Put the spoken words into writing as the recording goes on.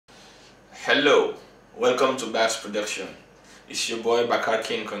Hello, welcome to Bass Production. It's your boy Bakar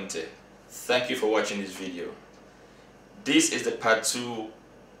King Conte. Thank you for watching this video. This is the part 2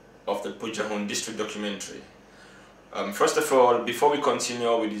 of the Pujehun District documentary. First of all, before we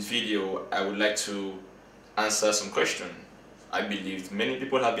continue with this video, I would like to answer some questions I believe many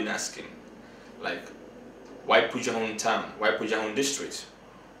people have been asking. Like, why Pujehun Town? Why Pujehun District?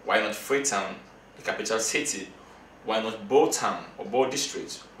 Why not Freetown, the capital city? Why not Bo Town or Bo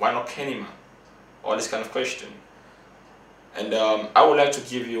District? Why not Kenema? All this kind of question. And I would like to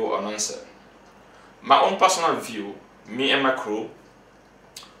give you an answer. My own personal view, me and my crew,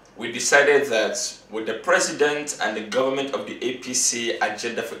 we decided that with the president and the government of the APC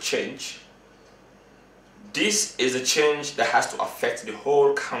agenda for change, this is a change that has to affect the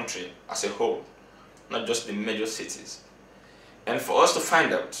whole country as a whole, not just the major cities. And for us to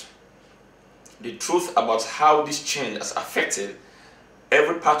find out the truth about how this change has affected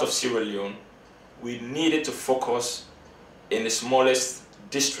every part of Sierra Leone, we needed to focus in the smallest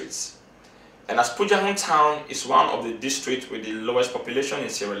districts. And as Pujehun Town is one of the districts with the lowest population in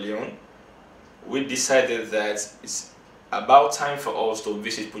Sierra Leone, we decided that it's about time for us to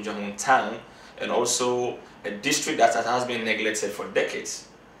visit Pujehun Town, and also a district that has been neglected for decades.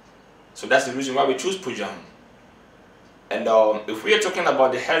 So that's the reason why we choose Pujehun. And if we are talking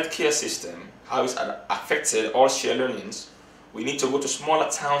about the healthcare system, how it's affected all Sierra Leoneans, we need to go to smaller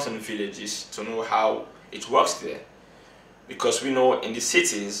towns and villages to know how it works there. Because we know in the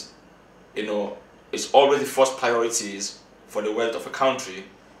cities, it's always the first priorities for the wealth of a country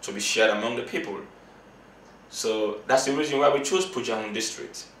to be shared among the people. So that's the reason why we chose Pujehun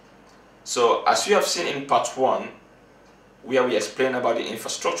District. So as you have seen in part 1, where we explain about the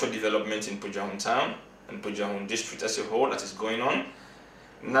infrastructure development in Pujehun Town and Pujehun District as a whole that is going on,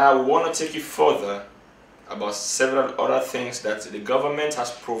 now we want to take you further about several other things that the government has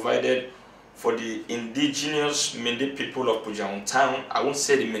provided for the indigenous Mende people of Pujehun Town. I won't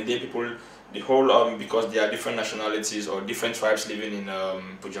say the Mende people, the whole, because there are different nationalities or different tribes living in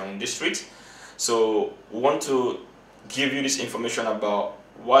Pujehun District. So we want to give you this information about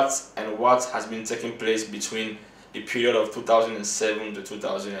what has been taking place between the period of 2007 to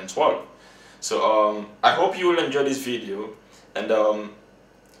 2012. So I hope you will enjoy this video, and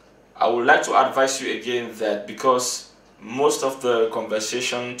I would like to advise you again that because most of the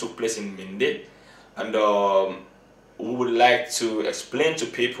conversation took place in Mende, and we would like to explain to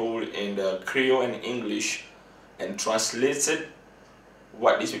people in the Creole and English and translated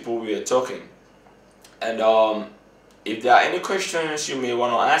what these people were talking. And if there are any questions you may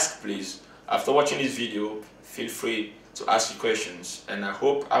want to ask, please, after watching this video, feel free to ask your questions, and I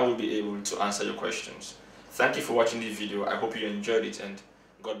hope I will be able to answer your questions. Thank you for watching this video. I hope you enjoyed it, and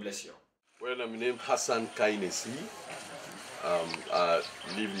God bless you. Well, I'm named Hassan Kainesi. I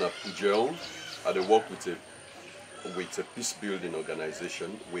live in Pujehun. I work with a peace building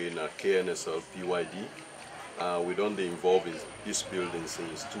organization. We're in a KNSL PYD. We don't involved in peace building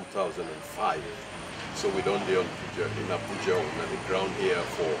since 2005. So we don't in Pujehun on the ground here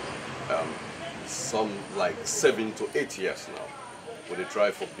for some like 7 to 8 years now. We try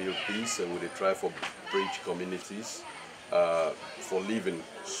for build peace, and we try for bridge communities, for living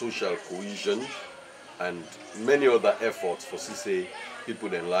social cohesion, and many other efforts for say people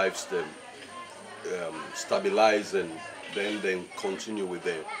their lives them stabilize, and then continue with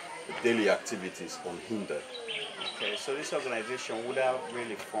their daily activities unhindered. Okay, so this organization, would have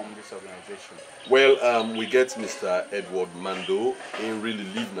really formed this organization? Well, we get Mr. Edward Mando, he really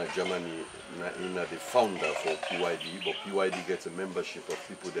live in Germany, in the founder for PYD, but PYD gets a membership of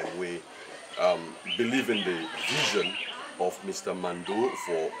people that we believe in the vision of Mr. Mando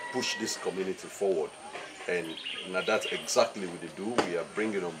for push this community forward. And now that's exactly what they do. We are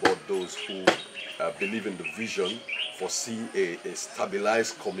bringing on board those who believe in the vision for see a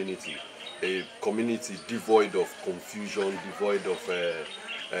stabilized community, a community devoid of confusion, devoid of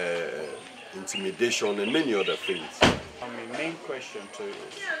intimidation, and many other things. My main question to you is,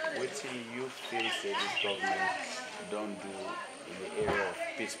 what do you feel that this government don't do in the area of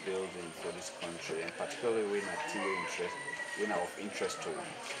peace building for this country, and particularly when of interest to you?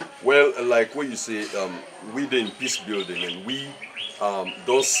 Well, like what you say, we're in peace building, and we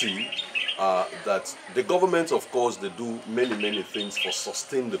don't see that the government, of course, they do many things for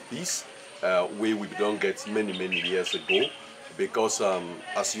sustain the peace, where we don't get many years ago, because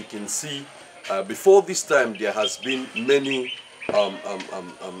as you can see, before this time there has been many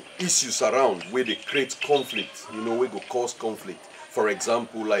issues around where they create conflict, where they cause conflict. For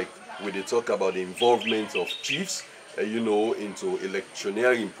example, like when they talk about the involvement of chiefs into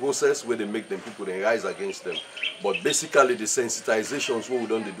electioneering process where they make them people they rise against them. But basically the sensitizations what we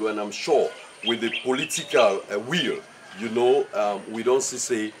don't do, and I'm sure with the political will, we don't see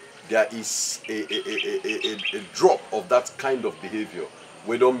say there is a drop of that kind of behavior.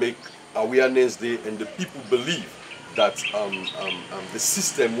 We don't make awareness day, and the people believe that the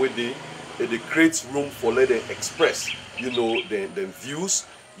system where they creates room for let them express, their views,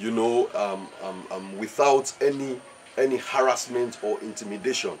 without any harassment or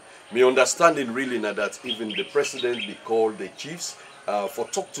intimidation. My understanding really now that even the president be called the chiefs for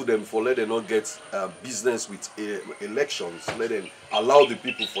talk to them, for let them not get business with elections, let them allow the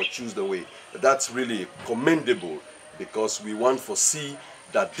people for choose the way. That's really commendable, because we want to see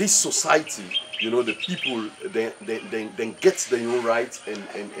that this society, the people, they get their own rights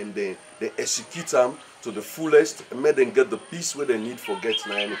and they execute them to the fullest, and make them get the peace where they need for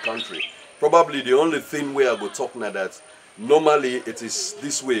getting in any country. Probably the only thing where I go talk now that normally it is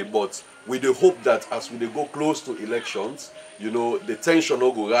this way, but with the hope that as we go close to elections, the tension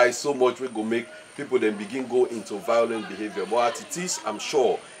will go rise so much we go make people then begin go into violent behavior. But as it is, I'm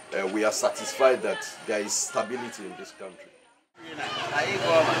sure we are satisfied that there is stability in this country.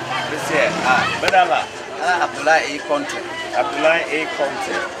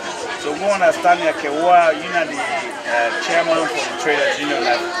 So we understand that you are the chairman for the traders union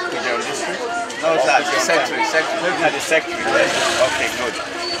at Pujehun District. No, sir, the secretary. The secretary. Okay, good.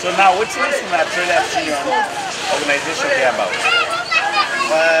 So now, what's this traders union organization there about?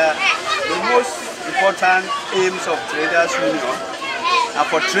 The most important aims of traders union are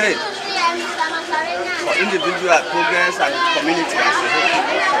for trade, for individual progress and community as a whole.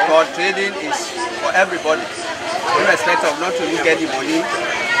 Because trading is for everybody, irrespective of not only get the money.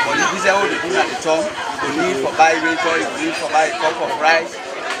 But the business what they do at the top, you need for buy waiter, you need for buy a cup of rice,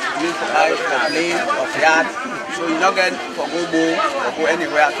 you need for buy a plane of yard. So you not get for go or go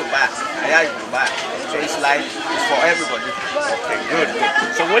anywhere to buy. Here you buy. So it's like it's for everybody. Okay, good.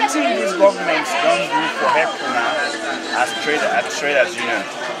 So what do these governments don't do for help now as traders union?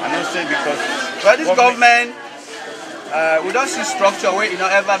 I know say because this government we don't see structure where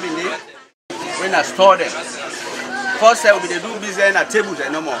ever been there. When I store them. First we they do business at tables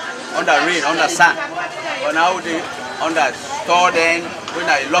no more, under rain, under sun. But now they under store them, when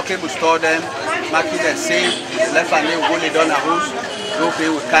I lockable store them, mark it and save, left and they will it down a house, no pay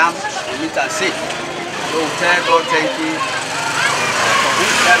will come, we meet and save. So we tell God thank you for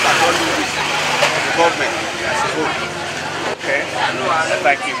this help and all this the government as a whole. Okay.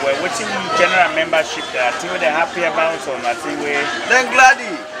 Thank you. Well, what's in general membership that I think they're happy about or nothing we then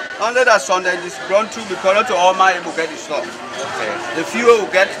gladly. Under that Sunday, this gone through because not all my will get the stuff. Okay. The few will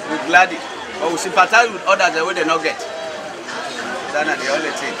get with gladly, but we sympathize with others the way they not get. That's the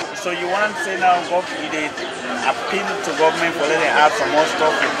only thing. So you want to say now, they appeal to government for letting out some more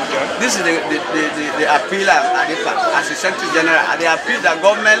stuff in Pujehun? This is the appeal as the Secretary General. They appeal that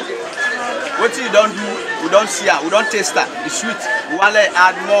government, what you don't do, we don't see it, we don't taste it. It's sweet. We want to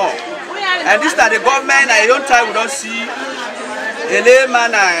add more. And this time the government, at your time, we don't see. A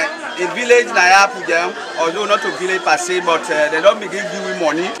layman, a village na Pujehun, although not a village per se, but they don't begin giving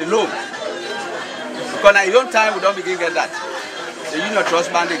money alone. Because at your time we don't begin get that. The Union Trust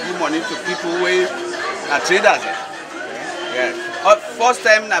Bank they give money to people who are traders. Yeah. First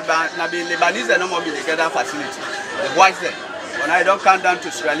time na be Lebanese they no more be get that facility. The whites there. But now I don't count down to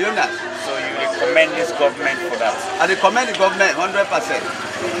Sierra Leone. So you recommend this government for that? I recommend the government 100%.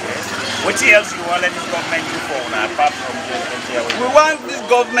 What else you want this government do for now, apart from just we want this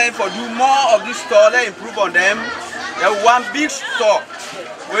government to do more of this store, let improve on them. They want big store.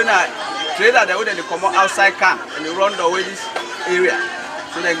 When a trader they come outside camp and they run the way this area.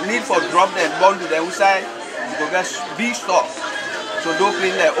 So they need for drop them bond to the outside to get big store. So don't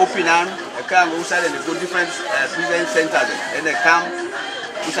clean the open hand, they come outside and they go different business centers and they come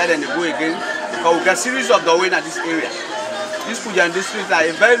inside and they go again. Because we got series of the way in this area. This Pujehun District is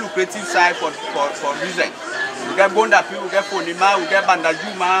a very lucrative site for business. We get Bonda people, we get Ponima, we get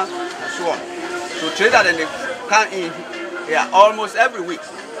Bandajuma, and so on. So traders then they come in here almost every week.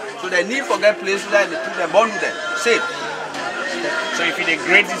 So they need to get places where they put their bond with them, safe. So if you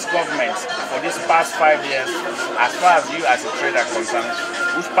grade this government for this past 5 years, as far as you as a trader concerned,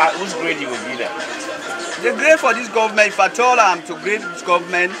 whose grade you will be there? The grade for this government, if at all I am to grade this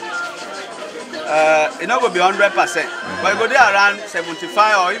government, it's not going to be 100%, but it go there around 75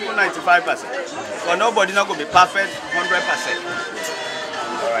 or even 95%. But nobody not going to be perfect 100%.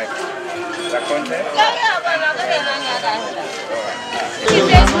 All right. Is that content?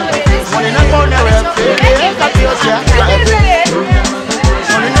 Money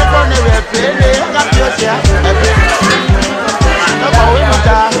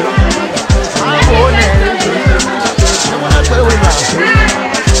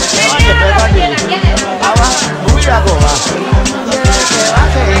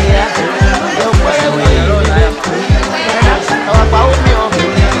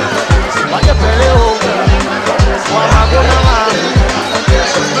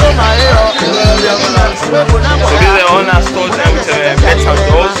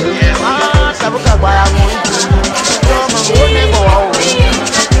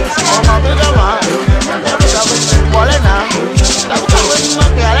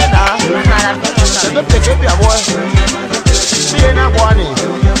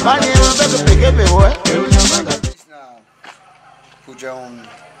Pujehun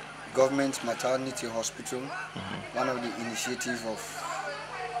Government Maternity Hospital, one of the initiatives of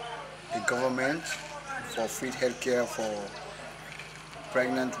the government for free healthcare for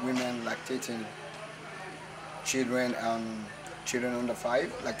pregnant women, lactating children and children under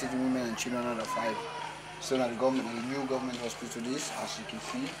 5, lactating women and children under 5. So now the new government hospital is, as you can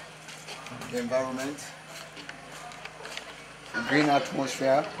see, the environment, the green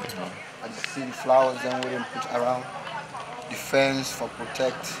atmosphere, as you see the flowers then we put around, the fence for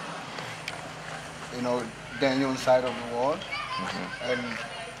protect, you know, the on side of the wall, and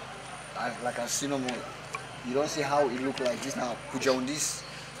like I see no more. You don't see how it look like this now. Pujehun this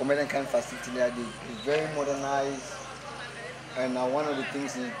for modern kind facility there, it's very modernized. And one of the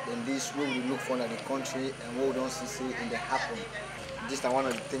things in this we will look for in the country and what we don't see in the happen. This is one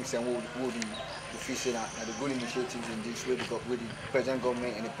of the things and what we feel say that the good initiatives in this way because with the present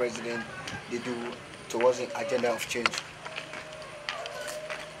government and the president they do towards the agenda of change.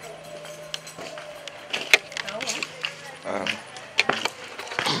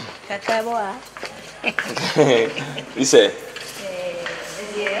 Listen.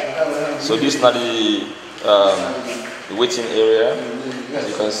 So this is not the waiting area. As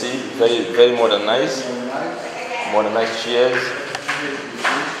you can see, very modernized chairs.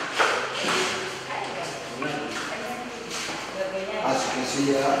 As you can see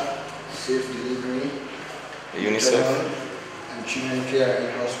here, safe delivery, UNICEF and children care in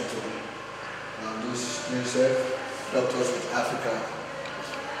hospital. Now this UNICEF, Doctors with Africa.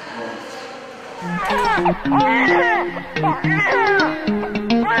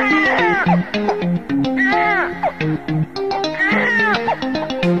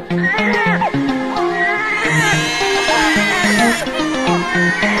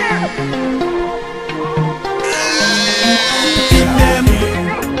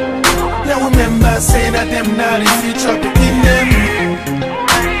 Saying that them now is future picking them.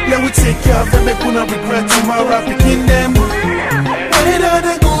 Let we take care of them, they gonna regret tomorrow picking them. When are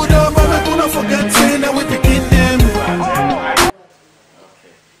they good up, I'm gonna forget saying that we picking them.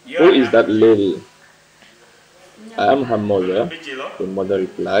 Who is that lady? I am her mother. The mother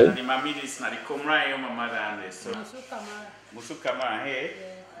replied.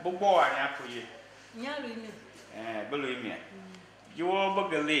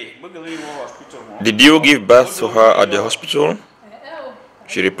 Did you give birth to her at the hospital?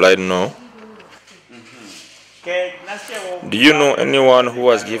 She replied, no. Do you know anyone who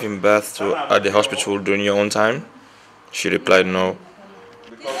has given birth to at the hospital during your own time? She replied, no.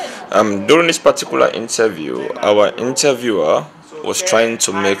 During this particular interview, our interviewer was trying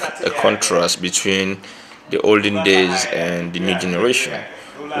to make a contrast between the olden days and the new generation.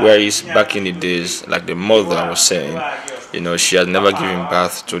 Whereas back in the days, like the mother was saying, you know, she had never given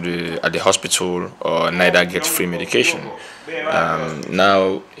birth to at the hospital or neither get free medication.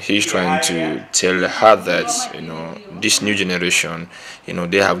 Now he's trying to tell her that, you know, this new generation, you know,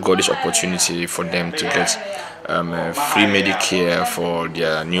 they have got this opportunity for them to get free Medicare for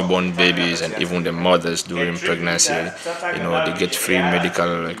their newborn babies and even the mothers during pregnancy. You know, they get free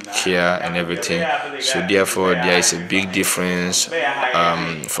medical care and everything. So therefore, there is a big difference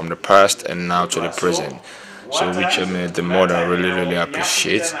from the past and now to the present. So which the mother really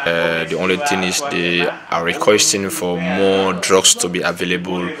appreciates. The only thing is they are requesting for more drugs to be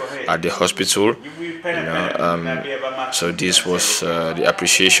available at the hospital. You know, so this was the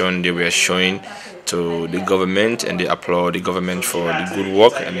appreciation they were showing to the government, and they applaud the government for the good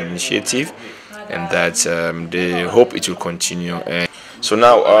work and initiative, and that they hope it will continue. And so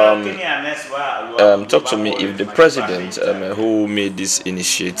now, talk to me. If the president who made this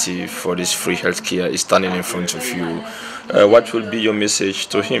initiative for this free healthcare is standing in front of you, what will be your message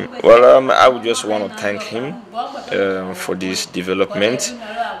to him? Well, I would just want to thank him for this development.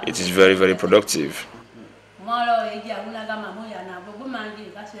 It is very productive.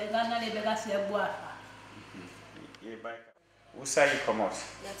 Who say you come out?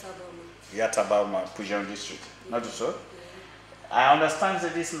 Yatabama, Pujehun District. Not so? I understand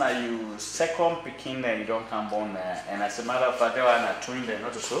that this is your second Peking and you don't come born there. And as a matter of fact, they are not twin there,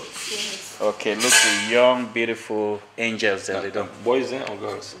 not so? Yes. Okay, look at young, beautiful angels there. They don't. Boys or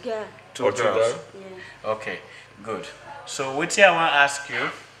girls? Yeah. Two girls. Yeah. Okay, good. So, what I want to ask you,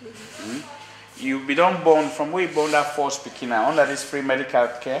 you be done born from where you born that first Peking under this free medical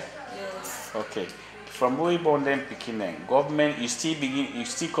care? Yes. Okay. From where you born them Peking, government, you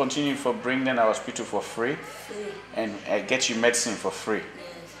still continue for bring them our hospital for free, and get you medicine for free,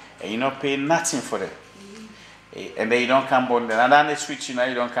 and you not pay nothing for them, and then you don't come born them, and then they switch you now,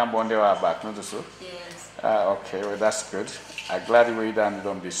 you don't come born them back, not so? Yes. Okay, well that's good. I'm glad the way down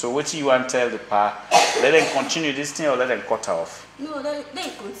don't be. So what do you want to tell the pa? Let them continue this thing or let them cut off? No, let them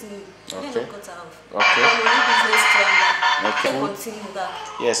continue. Let them cut off. Okay. Business stronger. Okay. They continue that.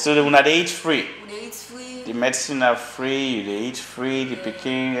 Yes, so they eat free. They eat free. The medicine are free, they eat free, the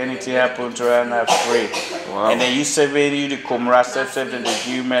picking, anything happen to them are free. Wow. And then you survey you the comrade steps and they give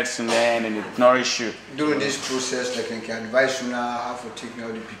you medicine there and it nourish you. During this process, they can advise you now how to take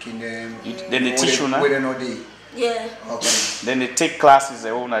out the picking them. Then they teach you now? Yeah. Okay. Then they take classes they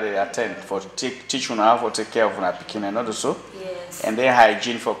own they attend for teach you how to take care of our picking and all so. Yes. And then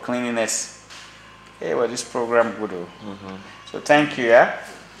hygiene for cleanliness. Hey, well this program good. So thank you, yeah?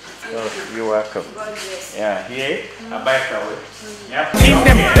 Oh, you're welcome. Yeah, here, I back away. Yeah. In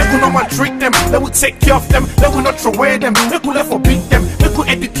them, they will not maltreat them, they will take care of them, they will not throw away them, they will never beat them, they will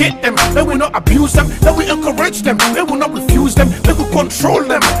educate them, they will not abuse them, they will encourage them, they will not refuse them, they will control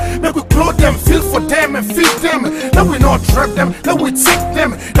them, they will clothe them, feel for them and feed them, they will not trap them, they will take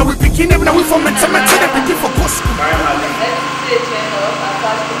them, they will begin them, they will foment them until they begin for gospel.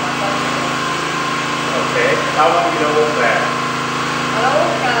 Okay, how long you know over there?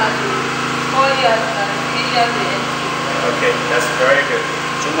 Okay, that's very good.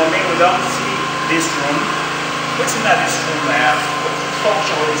 So, mommy, we don't see this room. What's in this room now? What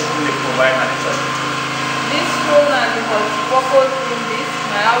function of this room they provide at this hospital? This room and the multi-purpose room, this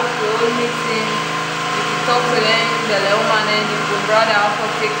my house will all meeting. If you talk to them, the little man and you will brother how to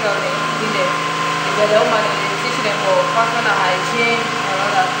take care of them. If the little man and teach them about personal hygiene and all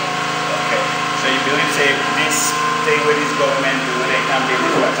that thing. Okay, so you believe say this thing with this government do, they can build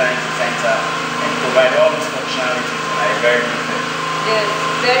this maternity center and provide all these functionalities and a very good thing. Yes,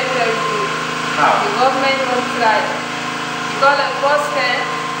 very, very good. How? The government won't try. Because the first time,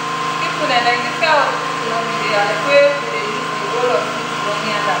 people that like this kind of they are the way they use the whole of this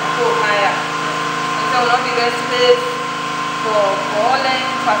money and that go higher. And so will not be less space for all the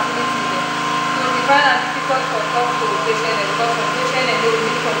facilities there. So we find it difficult to talk to patients because some patients they will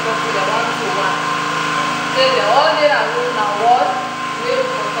need to talk to the one-to-one. So they all day and room now what we will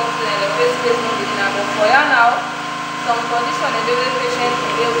talk to them, the face space not within our but for you now, some condition and the patient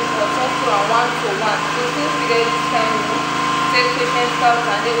they will talk to a one-to-one. So since we get this kind of take patients out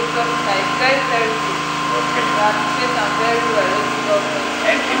and they will talk to them, it's very, very good. Okay. We appreciate them very well.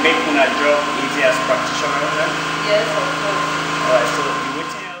 And it makes your job easy as practitioner, then? Yes, of course. Alright, so you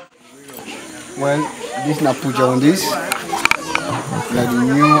waiting out? Well, this is Pujehun District. Like the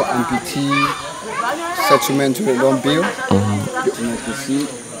new amputee settlement we don't build. And as you see,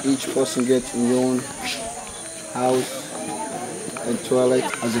 each person gets their own house and toilet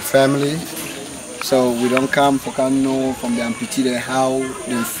as a family. So we don't come for know from the amputee how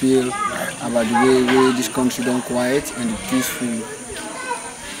they feel about the way this country don't quiet and the peaceful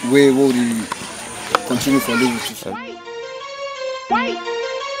way we continue for living.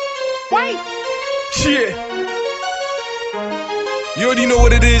 Wait. Shit. You already know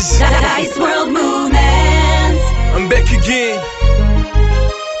what it is. Dice World Movement. I'm back again.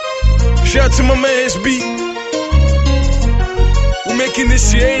 Shout out to my man SB. We're making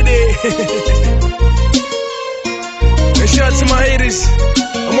this shit And shout out to my haters.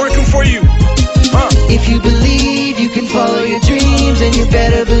 I'm working for you. If you believe you can follow your dreams, and you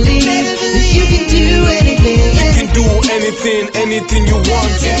better believe that you can do anything. You can do anything you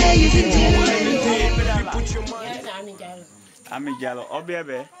want. Yeah, you can do anything. Ami Jallo,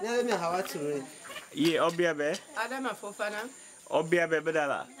 Obiabe. Yeah, Obiabe. Adama Fofana. Obiabe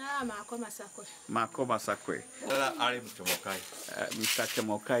Bedala. Mako Masakwe. Mr.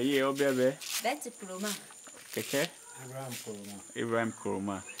 Kemokai. Yeah, Obiabe. That's a pluma. Keke? Ibrahim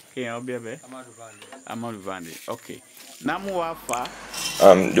Kuruma. Okay, Obiabe. Amadou Vandi. Okay.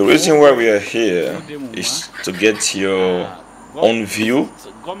 The reason why we are here is to get your own view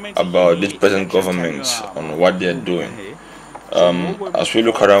about this present government on what they are doing. As we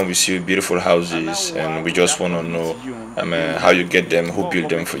look around, we see beautiful houses, and we just want to know how you get them, who built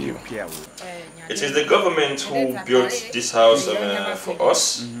them for you. It is the government who built this house for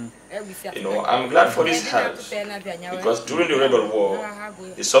us. You know, I'm glad for this house because during the rebel war,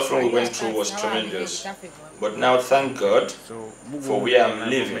 the suffering we went through was tremendous. But now, thank God for where I'm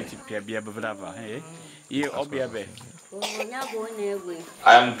living.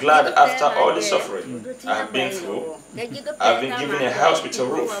 I am glad after all the suffering I have been through, I've been given a house with a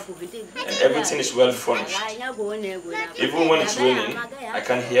roof and everything is well furnished. Even when it's raining, I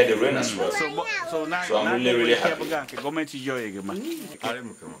can hear the rain as well. So I'm really, really happy.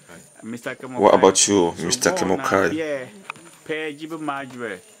 What about you, Mr. Kemokai?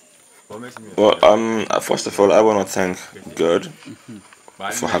 Well, first of all, I want to thank God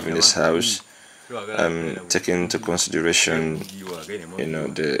for having this house. taking into consideration,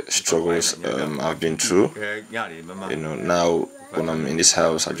 the struggles I've been through. Now when I'm in this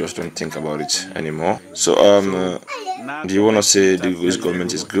house, I just don't think about it anymore. So, do you want to say this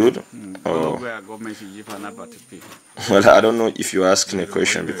government is good? Or, well, I don't know if you're asking a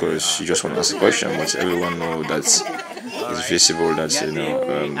question because you just want to ask a question, but everyone knows that it's visible that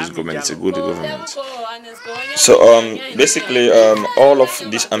this government is a good government. So basically all of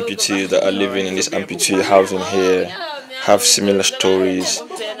these amputees that are living in this amputee housing here have similar stories.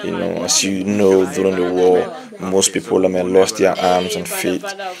 As you know, during the war, most people lost their arms and feet,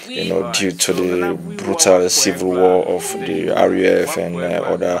 due to the brutal civil war of the RUF and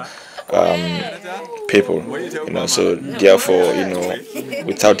other people. So therefore,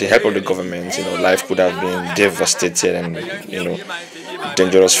 without the help of the government, life could have been devastated and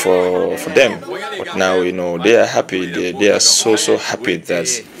dangerous for them. But now, they are happy. They are so happy that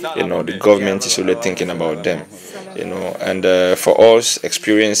the government is really thinking about them. And for us,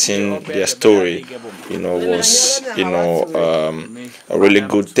 experiencing their story, was a really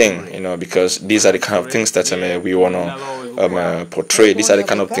good thing, because these are the kind of things that we want to portray. These are the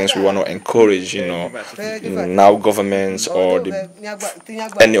kind of things we want to encourage. Now governments or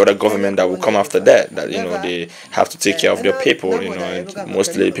any other government that will come after that they have to take care of their people.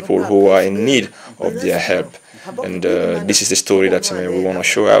 Mostly people who are in need of their help. And this is the story that we want to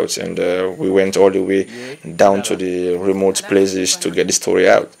show out, and we went all the way down to the remote places to get the story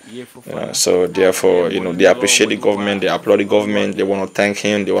out. So therefore, they appreciate the government, they applaud the government, they want to thank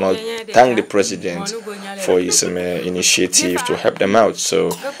him, they want to thank the president for his initiative to help them out.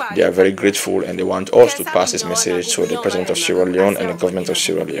 So they are very grateful, and they want us to pass this message to the president of Sierra Leone and the government of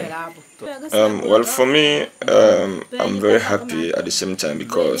Sierra Leone. Well, for me, I'm very happy at the same time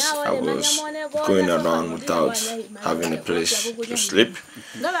because I was going around without having a place to sleep,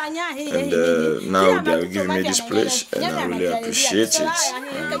 and now they are giving me this place, and I really appreciate it.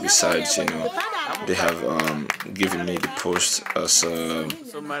 And besides, they have given me the post as a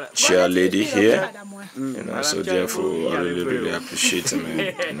chair lady here, so therefore I really appreciate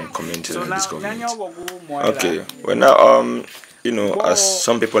them coming to this government. Okay, well now as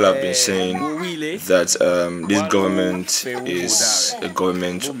some people have been saying that this government is a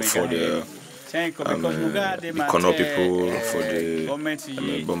government for the Kono people, for the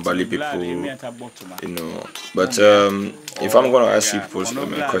Bombali people, But if I'm going to ask you people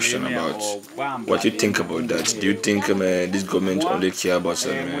a question about what you think about that, do you think this government only care about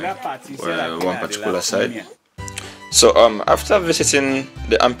one particular side? So after visiting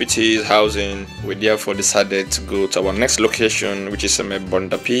the amputees housing, we therefore decided to go to our next location, which is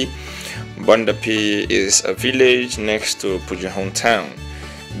Bondapi. Bondapi is a village next to Pujehun town.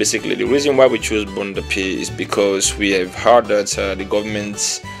 Basically, the reason why we chose Bondapi is because we have heard that the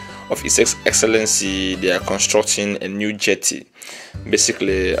government of His Excellency, they are constructing a new jetty.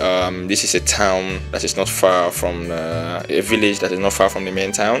 Basically, this is a town that is not far from a village that is not far from the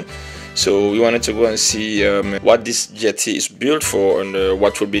main town. So we wanted to go and see what this jetty is built for, and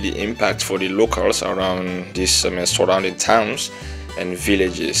what will be the impact for the locals around these surrounding towns and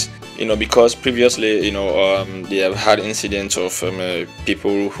villages. Because previously, they have had incidents of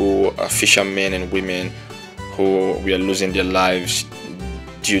people who are fishermen and women who were losing their lives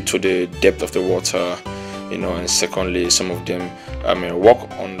due to the depth of the water, and secondly, some of them walk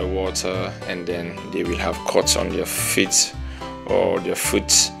on the water and then they will have cuts on their feet or their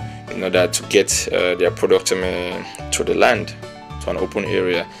foot in order to get their product to the land, to an open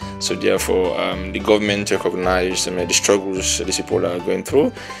area. So therefore, the government recognized the struggles these people are going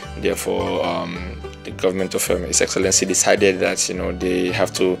through. Therefore, the government of His Excellency decided that they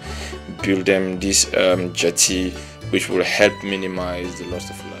have to build them this jetty, which will help minimize the loss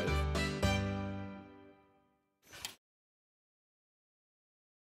of life.